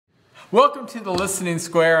Welcome to the Listening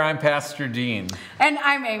Square. I'm Pastor Dean. And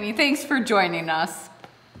I'm Amy. Thanks for joining us.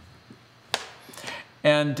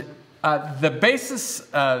 And the basis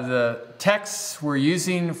of the texts we're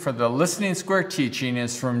using for the Listening Square teaching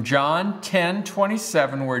is from John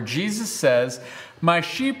 10:27, where Jesus says, "My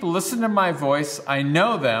sheep listen to my voice, I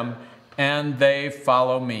know them, and they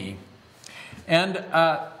follow me." And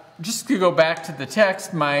just to go back to the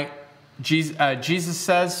text, Jesus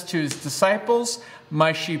says to his disciples,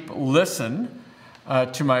 "My sheep listen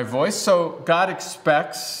to my voice." So God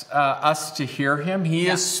expects us to hear him. He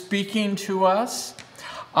is speaking to us.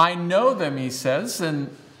 I know them, he says,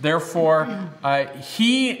 and therefore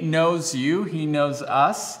he knows you, he knows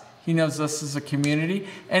us as a community,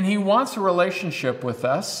 and he wants a relationship with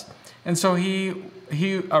us. And so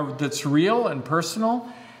that's real and personal,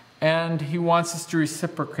 and he wants us to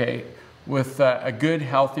reciprocate with a good,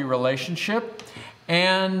 healthy relationship.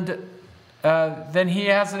 And then he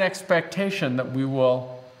has an expectation that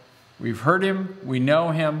we've heard him, we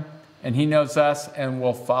know him, and he knows us, and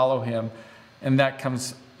we'll follow him. And that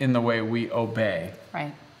comes in the way we obey.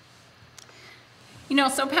 Right. You know,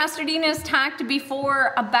 so Pastor Dean has talked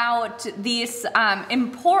before about this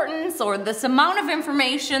importance or this amount of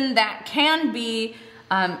information that can be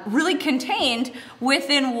really contained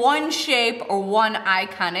within one shape or one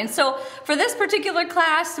icon. And so for this particular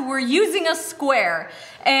class, we're using a square.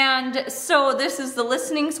 And so this is the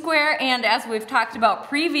listening square. And as we've talked about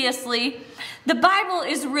previously, the Bible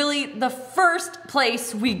is really the first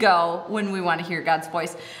place we go when we want to hear God's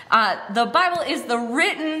voice. The Bible is the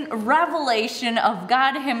written revelation of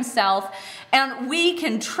God himself, and we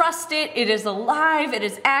can trust it. It is alive, it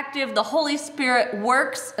is active, the Holy Spirit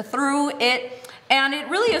works through it, and it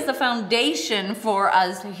really is the foundation for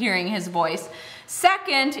us hearing his voice.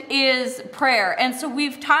 Second is prayer. And so we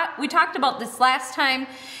talked about this last time.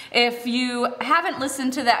 If you haven't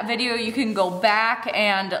listened to that video, you can go back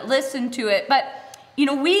and listen to it. But, you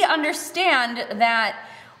know, we understand that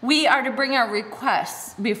we are to bring our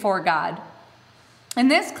requests before God. In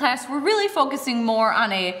this class, we're really focusing more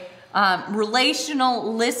on a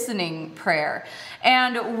relational listening prayer.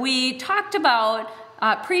 And we talked about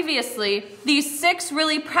previously these 6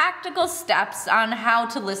 really practical steps on how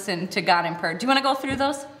to listen to God in prayer. Do you want to go through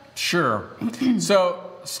those? Sure. So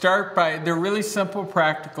start by, they're really simple,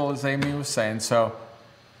 practical, as Amy was saying. So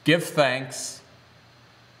give thanks.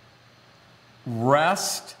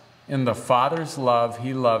 Rest in the Father's love.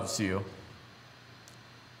 He loves you.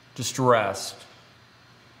 Just rest.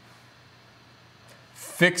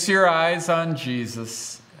 Fix your eyes on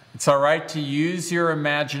Jesus. It's all right to use your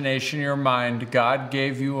imagination, your mind. God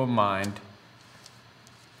gave you a mind.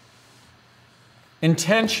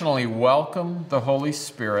 Intentionally welcome the Holy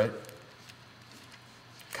Spirit.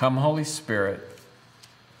 Come, Holy Spirit.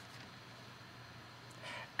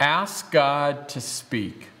 Ask God to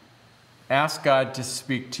speak. Ask God to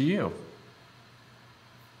speak to you.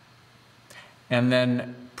 And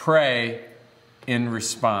then pray in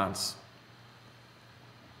response.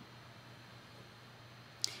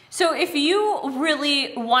 So if you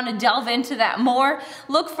really want to delve into that more,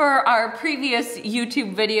 look for our previous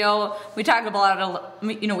YouTube video. We talked about,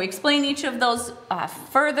 we explain each of those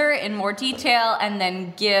further in more detail and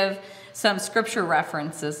then give some scripture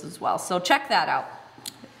references as well. So check that out.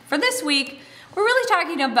 For this week, we're really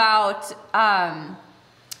talking about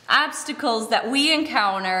obstacles that we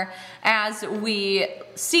encounter as we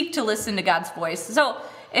seek to listen to God's voice. So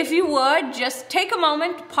if you would, just take a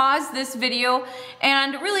moment, pause this video,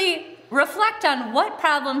 and really reflect on what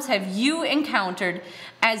problems have you encountered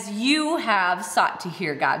as you have sought to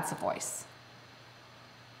hear God's voice.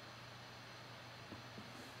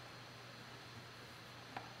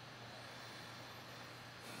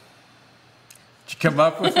 Did you come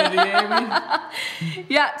up with any, Amy?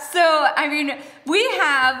 Yeah, so, we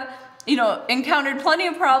have encountered plenty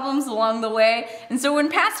of problems along the way. And so when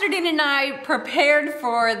Pastor Dean and I prepared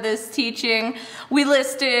for this teaching, we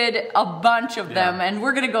listed a bunch of them, and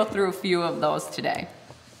we're going to go through a few of those today.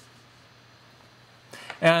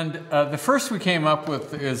 And the first we came up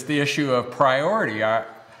with is the issue of priority.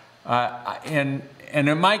 And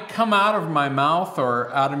it might come out of my mouth or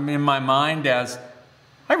in my mind as,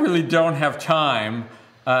 I really don't have time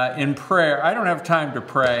in prayer. I don't have time to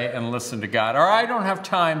pray and listen to God. Or I don't have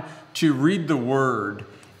time to read the Word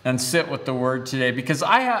and sit with the Word today because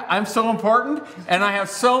I'm so important and I have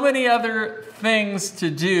so many other things to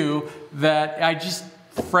do that I just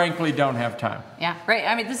frankly don't have time. Yeah,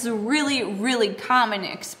 right. This is a really, really common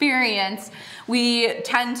experience. We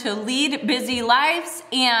tend to lead busy lives,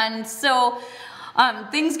 and so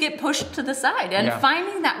things get pushed to the side. And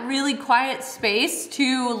finding that really quiet space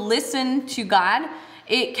to listen to God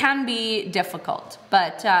it can be difficult.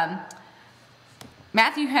 But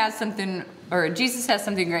Matthew has something, or Jesus has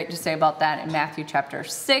something great to say about that in Matthew chapter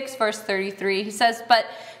 6, verse 33. He says, "But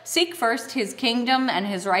seek first his kingdom and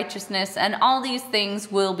his righteousness, and all these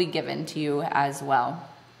things will be given to you as well."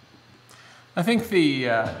 I think the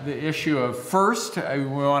issue of first, we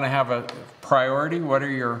want to have a priority. What are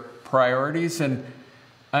your priorities? And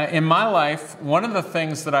in my life, one of the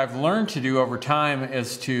things that I've learned to do over time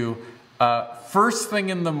is to, first thing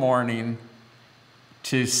in the morning,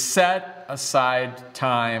 to set aside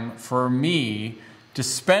time for me to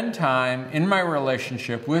spend time in my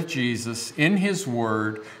relationship with Jesus, in his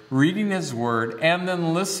word, reading his word, and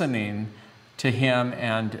then listening to him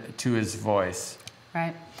and to his voice.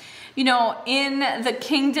 Right. You know, in the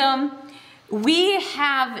kingdom, we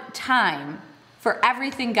have time for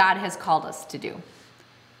everything God has called us to do.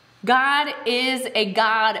 God is a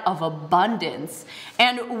God of abundance,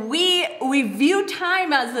 and we view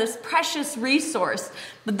time as this precious resource,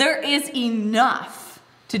 but there is enough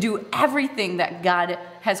to do everything that God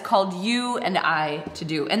has called you and I to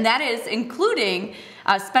do, and that is including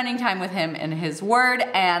spending time with him in his word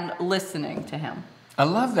and listening to him. I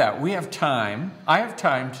love that. We have time. I have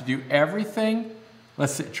time to do everything.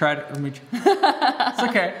 Let's see, try to, let me, it's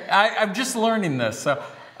okay. I'm just learning this. So,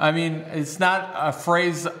 I mean, it's not a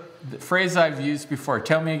phrase I've used before.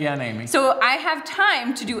 Tell me again, Amy. So I have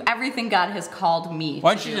time to do everything God has called me to do.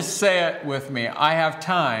 Why don't you just say it with me? I have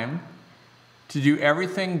time to do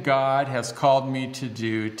everything God has called me to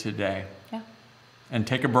do today. Yeah. And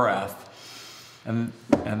take a breath. And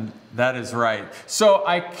that is right. So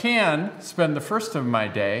I can spend the first of my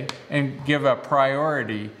day and give a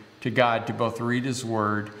priority to God to both read his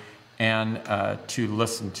word and to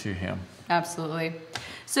listen to him. Absolutely.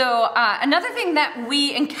 So another thing that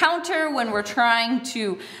we encounter when we're trying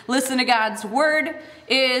to listen to God's word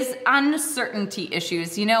is uncertainty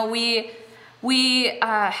issues. You know, we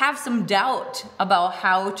have some doubt about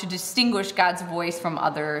how to distinguish God's voice from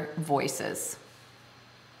other voices.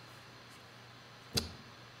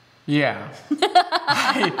 Yeah,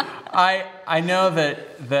 I know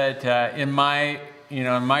that in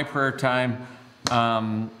my prayer time,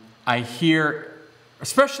 I hear,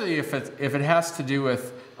 especially if it has to do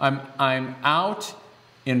with I'm out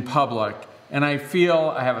in public and I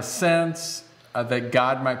feel I have a sense that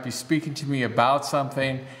God might be speaking to me about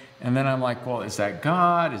something. And then I'm like, well, is that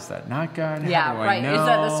God? Is that not God? Yeah, right. Is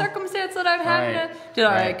that the circumstance that I'm having? Did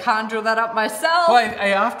I conjure that up myself? Well,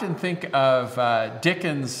 I often think of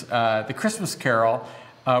Dickens' The Christmas Carol,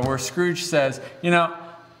 where Scrooge says,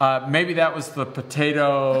 maybe that was the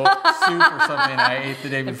potato soup or something I ate the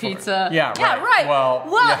day before. The pizza. Yeah, right. Well,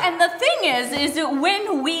 yeah. And the thing is that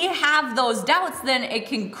when we have those doubts, then it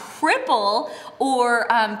can cripple or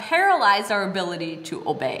paralyze our ability to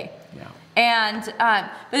obey. Yeah. And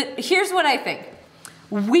but here's what I think.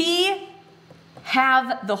 We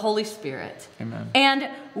have the Holy Spirit. Amen. And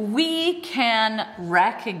we can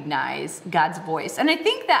recognize God's voice. And I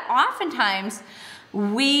think that oftentimes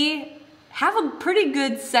we have a pretty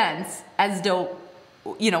good sense as to,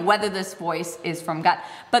 whether this voice is from God.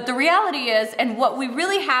 But the reality is, and what we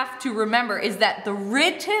really have to remember, is that the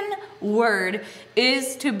written word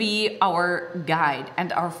is to be our guide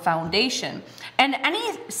and our foundation. And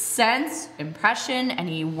any sense, impression,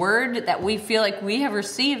 any word that we feel like we have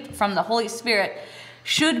received from the Holy Spirit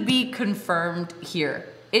should be confirmed here.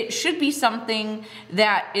 It should be something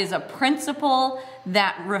that is a principle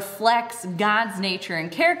that reflects God's nature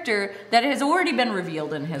and character that has already been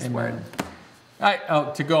revealed in his word.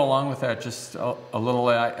 To go along with that just a little,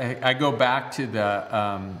 I go back to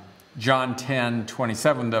the John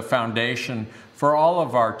 10:27, the foundation for all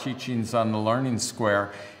of our teachings on the Learning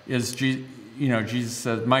Square is, Jesus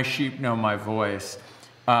says, my sheep know my voice,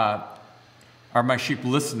 or my sheep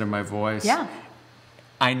listen to my voice. Yeah.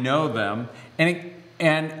 I know them.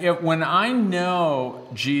 When I know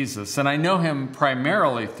Jesus, and I know him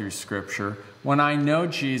primarily through Scripture, when I know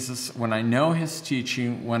Jesus, when I know his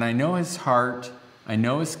teaching, when I know his heart, I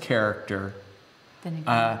know his character,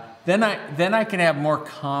 then I can have more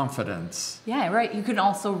confidence. Yeah, right. You can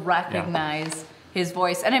also recognize his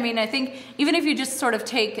voice. And I mean, I think even if you just sort of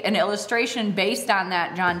take an illustration based on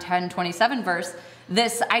that John 10:27 verse,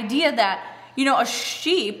 this idea that, a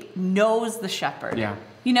sheep knows the shepherd. Yeah.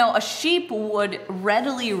 A sheep would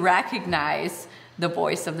readily recognize the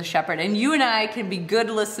voice of the shepherd. And you and I can be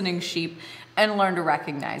good listening sheep and learn to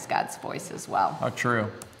recognize God's voice as well. How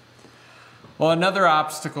true. Well, another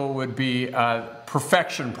obstacle would be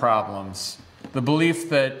perfection problems. The belief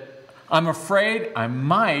that I'm afraid I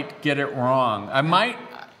might get it wrong. I might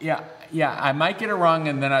get it wrong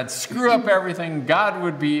and then I'd screw up everything. God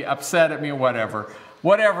would be upset at me, whatever.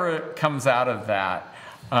 whatever comes out of that,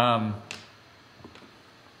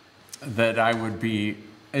 that I would be,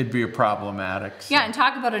 it'd be a problematic. So. Yeah, and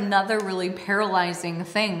talk about another really paralyzing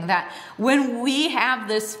thing, that when we have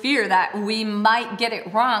this fear that we might get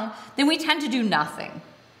it wrong, then we tend to do nothing.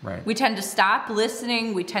 Right. We tend to stop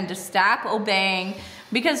listening, we tend to stop obeying,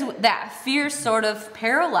 because that fear sort of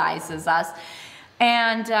paralyzes us.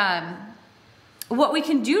 And what we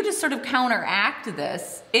can do to sort of counteract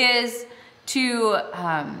this is to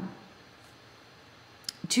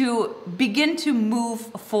begin to move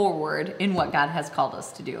forward in what God has called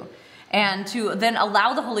us to do, and to then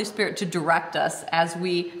allow the Holy Spirit to direct us as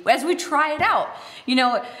we try it out. You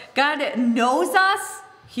know, God knows us,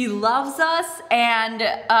 He loves us, and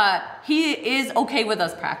He is okay with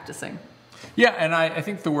us practicing. Yeah, and I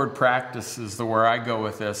think the word practice is the where I go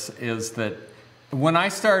with this, is that when I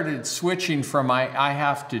started switching from I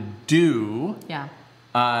have to do,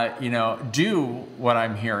 do what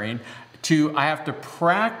I'm hearing, to I have to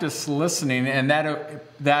practice listening, and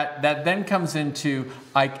that then comes into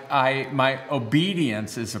my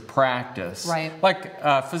obedience is a practice. Right. Like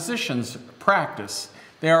physicians practice.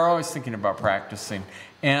 They are always thinking about practicing.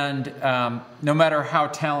 And no matter how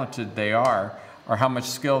talented they are or how much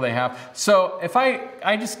skill they have. So if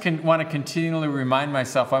I just want to continually remind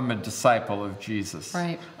myself I'm a disciple of Jesus.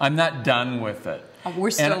 Right. I'm not done with it.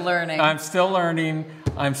 We're still learning. I'm still learning.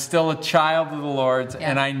 I'm still a child of the Lord's,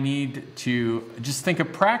 and I need to just think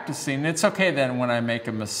of practicing. It's okay then when I make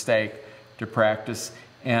a mistake to practice.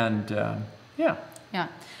 And yeah.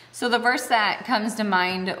 So the verse that comes to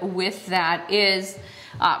mind with that is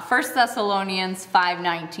 1 Thessalonians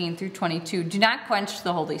 5:19 through 22. Do not quench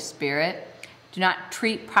the Holy Spirit. Do not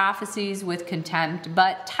treat prophecies with contempt,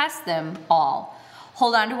 but test them all.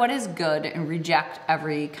 Hold on to what is good and reject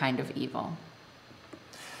every kind of evil.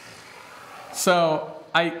 So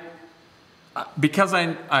because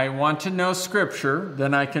I want to know Scripture,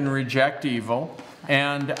 then I can reject evil,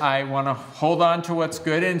 and I want to hold on to what's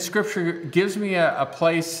good. And Scripture gives me a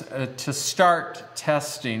place to start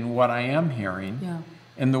testing what I am hearing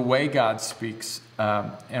and the way God speaks,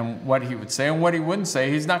 and what He would say and what He wouldn't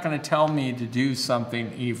say. He's not going to tell me to do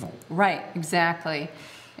something evil. Right, exactly.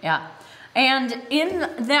 Yeah. And in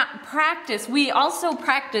that practice, we also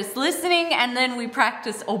practice listening, and then we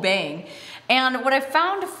practice obeying. And what I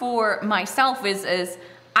found for myself is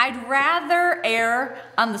I'd rather err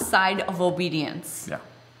on the side of obedience. Yeah.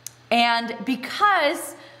 And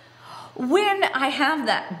because when I have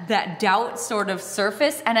that doubt sort of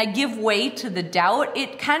surface and I give way to the doubt,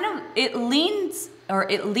 it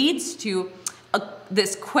leads to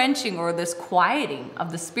this quenching or this quieting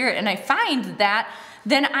of the Spirit. And I find that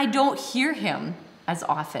then I don't hear Him as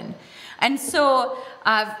often. And so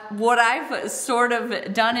what I've sort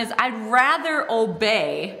of done is I'd rather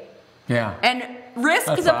obey and risk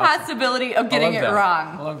the possibility of getting it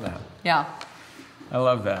wrong. I love that. Yeah. I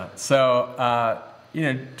love that. So,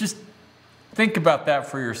 just think about that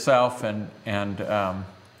for yourself and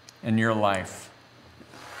your life.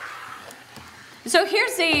 So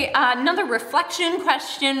here's another reflection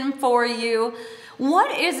question for you.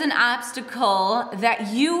 What is an obstacle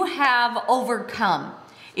that you have overcome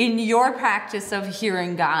in your practice of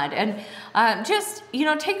hearing God? And just,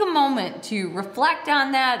 take a moment to reflect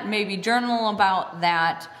on that, maybe journal about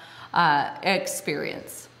that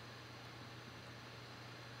experience.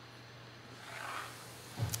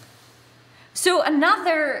 So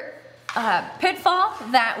another pitfall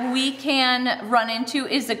that we can run into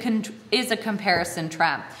is a comparison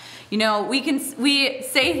trap. We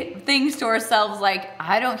say things to ourselves like,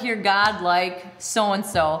 I don't hear God like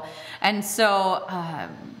so-and-so. And so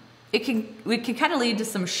it can kind of lead to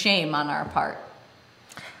some shame on our part.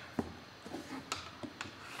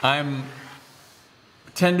 I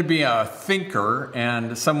tend to be a thinker,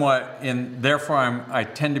 and therefore I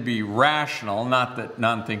tend to be rational. Not that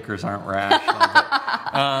non-thinkers aren't rational,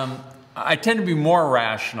 but I tend to be more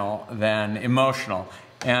rational than emotional.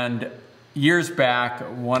 And years back,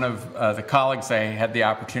 one of the colleagues I had the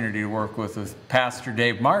opportunity to work with was Pastor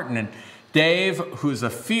Dave Martin. And Dave, who's a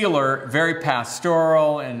feeler, very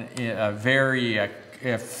pastoral and very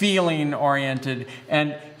feeling-oriented,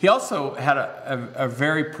 and he also had a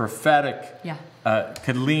very prophetic,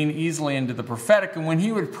 could lean easily into the prophetic. And when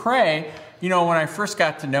he would pray, when I first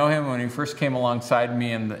got to know him, when he first came alongside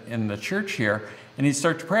me in the church here, and he'd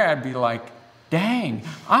start to pray, I'd be like, dang,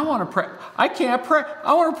 I want to pray. I can't pray.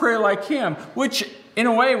 I want to pray like him, which in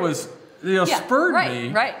a way was, spurred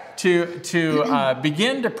me to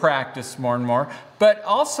begin to practice more and more. But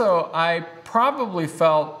also, I probably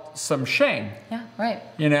felt some shame. Yeah, right.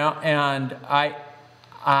 And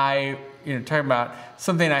I talking about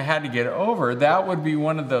something I had to get over, that would be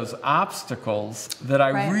one of those obstacles that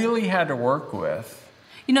I really had to work with.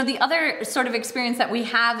 The other sort of experience that we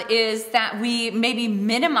have is that we maybe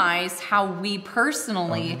minimize how we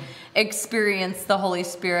personally experience the Holy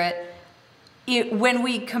Spirit when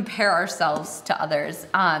we compare ourselves to others.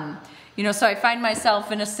 So I find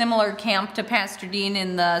myself in a similar camp to Pastor Dean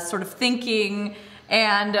in the sort of thinking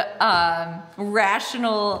and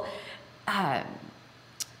rational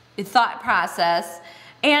thought process.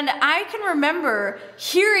 And I can remember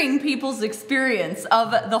hearing people's experience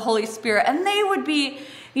of the Holy Spirit, and they would be,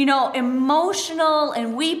 emotional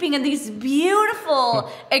and weeping, and these beautiful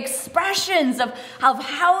expressions of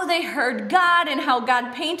how they heard God and how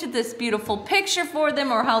God painted this beautiful picture for them,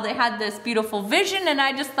 or how they had this beautiful vision. And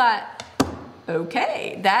I just thought,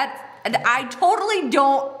 okay, I totally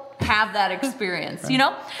don't have that experience,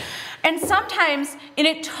 And sometimes, and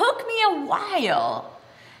it took me a while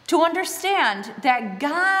to understand that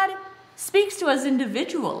God speaks to us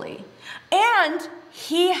individually, and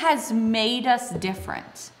He has made us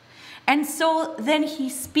different. And so then He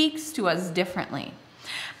speaks to us differently.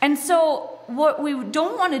 And so what we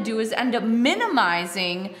don't want to do is end up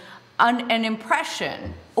minimizing an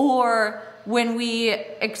impression, or when we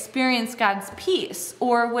experience God's peace,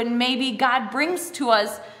 or when maybe God brings to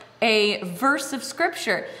us a verse of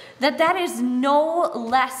Scripture, that is no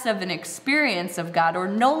less of an experience of God, or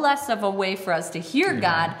no less of a way for us to hear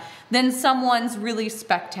God than someone's really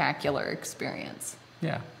spectacular experience.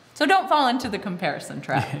 Yeah. So don't fall into the comparison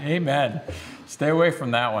trap. Amen. Stay away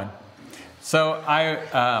from that one. So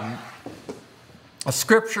a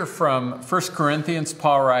scripture from 1 Corinthians,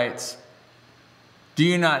 Paul writes, "Do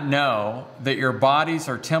you not know that your bodies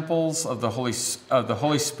are temples of the Holy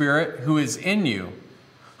Spirit who is in you,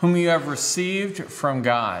 whom you have received from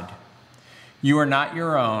God? You are not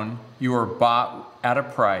your own, you are bought at a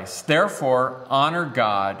price. Therefore, honor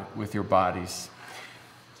God with your bodies."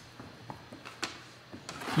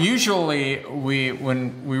 Usually,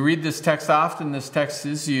 when we read this text, often this text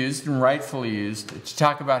is used, and rightfully used, to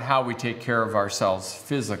talk about how we take care of ourselves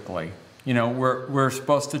physically. We're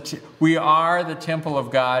supposed to, we are the temple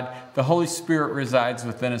of God. The Holy Spirit resides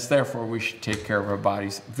within us. Therefore, we should take care of our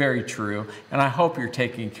bodies. Very true. And I hope you're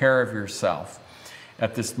taking care of yourself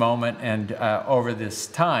at this moment and over this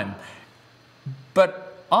time.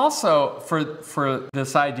 But also for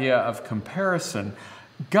this idea of comparison,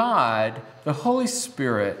 God, the Holy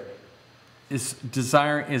Spirit, is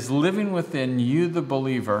living within you, the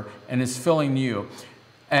believer, and is filling you.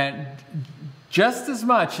 And just as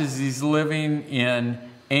much as He's living in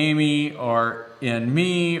Amy, or in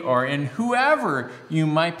me, or in whoever you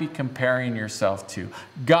might be comparing yourself to,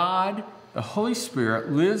 God, the Holy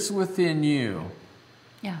Spirit, lives within you.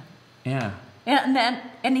 Yeah. Yeah.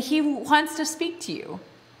 And He wants to speak to you.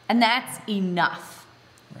 And that's enough.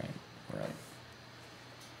 Right.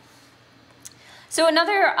 So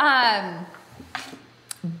another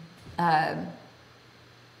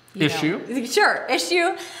issue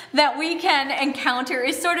that we can encounter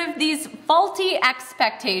is sort of these faulty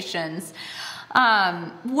expectations.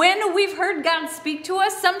 When we've heard God speak to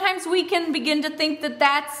us, sometimes we can begin to think that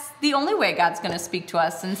that's the only way God's going to speak to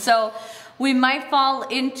us. And so we might fall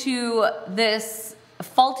into this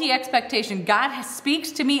faulty expectation. God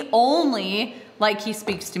speaks to me only like He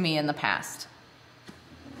speaks to me in the past.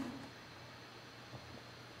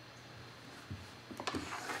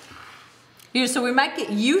 So we might get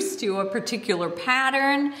used to a particular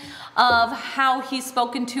pattern of how He's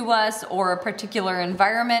spoken to us, or a particular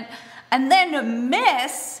environment, and then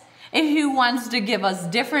miss if He wants to give us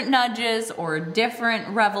different nudges or different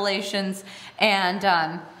revelations,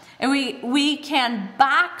 and we can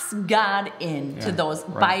box God into those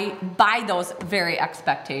by those very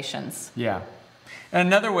expectations. Yeah. And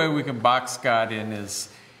another way we can box God in is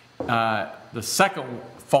the second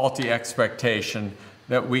faulty expectation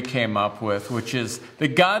that we came up with, which is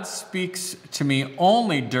that God speaks to me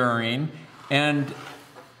only during, and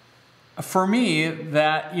for me,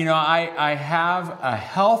 that, I have a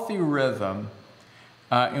healthy rhythm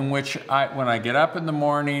in which when I get up in the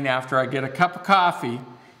morning, after I get a cup of coffee,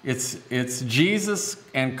 it's Jesus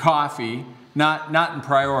and coffee, not in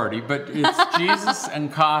priority, but it's Jesus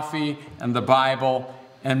and coffee and the Bible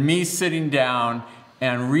and me sitting down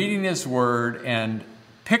and reading His Word and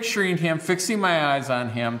picturing Him, fixing my eyes on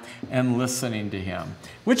Him, and listening to Him,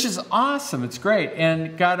 which is awesome. It's great.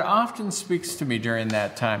 And God often speaks to me during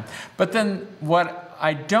that time. But then what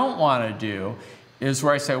I don't want to do is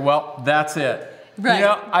where I say, well, that's it. Right.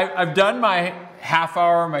 I've done my half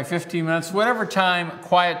hour, my 15 minutes, whatever time,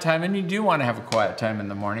 quiet time, and you do want to have a quiet time in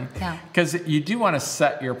the morning, because you do want to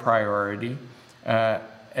set your priority.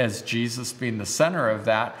 as Jesus being the center of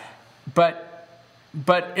that. But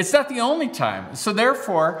it's not the only time. So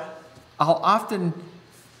therefore,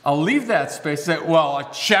 I'll leave that space, say, well,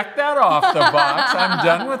 check that off the box. I'm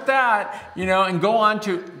done with that, and go on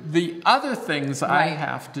to the other things I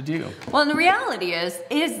have to do. Well, and the reality is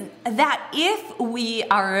that if we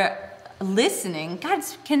are listening, God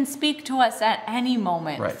can speak to us at any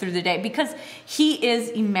moment through the day, because he is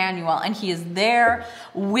Emmanuel and he is there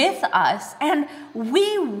with us, and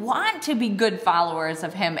we want to be good followers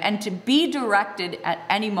of him and to be directed at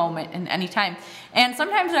any moment and any time. And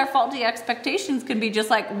sometimes our faulty expectations can be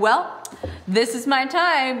just like, well, this is my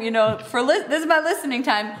time, this is my listening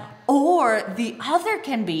time. Or the other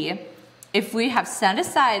can be, if we have set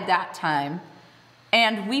aside that time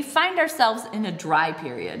and we find ourselves in a dry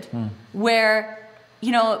period where,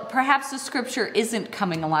 perhaps the scripture isn't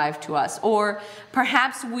coming alive to us, or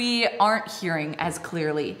perhaps we aren't hearing as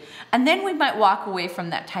clearly. And then we might walk away from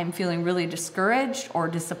that time feeling really discouraged or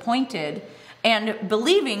disappointed, and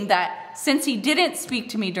believing that since he didn't speak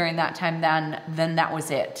to me during that time, then that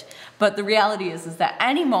was it. But the reality is that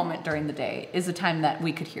any moment during the day is a time that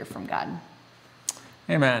we could hear from God.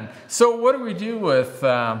 Amen. So what do we do with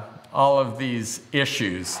all of these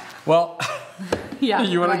issues? Well, yeah,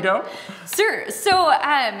 you want to go? Sure. So,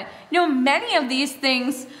 many of these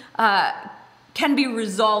things can be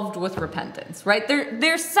resolved with repentance, right?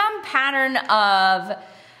 There's some pattern of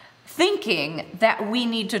thinking that we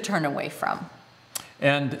need to turn away from.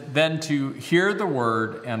 And then to hear the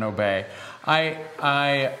word and obey.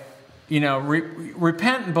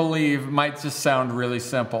 Repent and believe might just sound really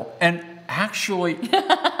simple. And actually,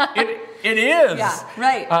 it is. Yeah,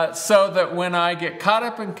 right. So that when I get caught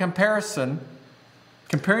up in comparing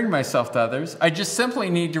myself to others, I just simply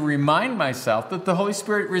need to remind myself that the Holy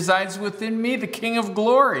Spirit resides within me, the King of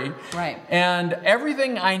Glory. Right. And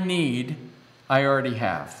everything I need, I already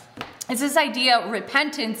have. It's this idea of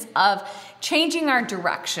repentance, of changing our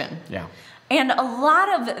direction. Yeah. And a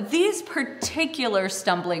lot of these particular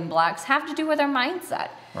stumbling blocks have to do with our mindset.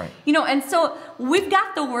 Right. And so we've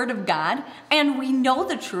got the Word of God and we know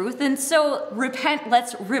the truth. And so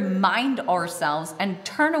let's remind ourselves and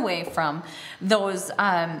turn away from those,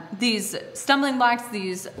 these stumbling blocks,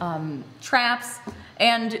 these traps,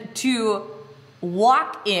 and to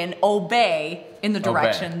walk obey in the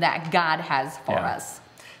direction that God has for us.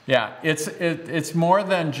 Yeah, it's more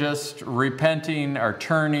than just repenting or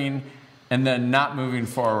turning and then not moving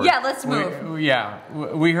forward. Yeah, let's move.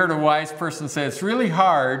 We heard a wise person say it's really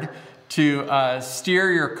hard to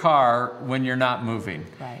steer your car when you're not moving.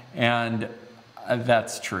 Right. And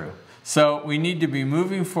that's true. So we need to be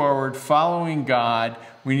moving forward, following God.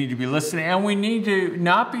 We need to be listening, and we need to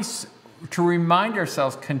remind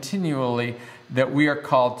ourselves continually that we are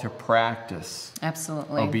called to practice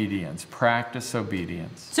obedience. Practice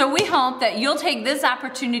obedience. So we hope that you'll take this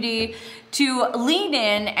opportunity to lean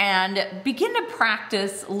in and begin to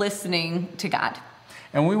practice listening to God.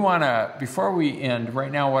 And we want to, before we end, right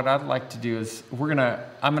now what I'd like to do is I'm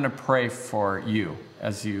going to pray for you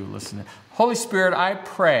as you listen. Holy Spirit, I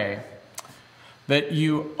pray that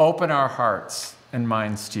you open our hearts and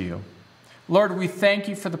minds to you. Lord, we thank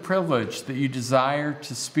you for the privilege that you desire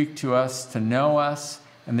to speak to us, to know us,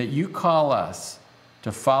 and that you call us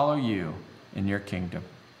to follow you in your kingdom.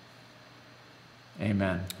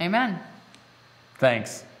 Amen. Amen.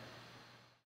 Thanks.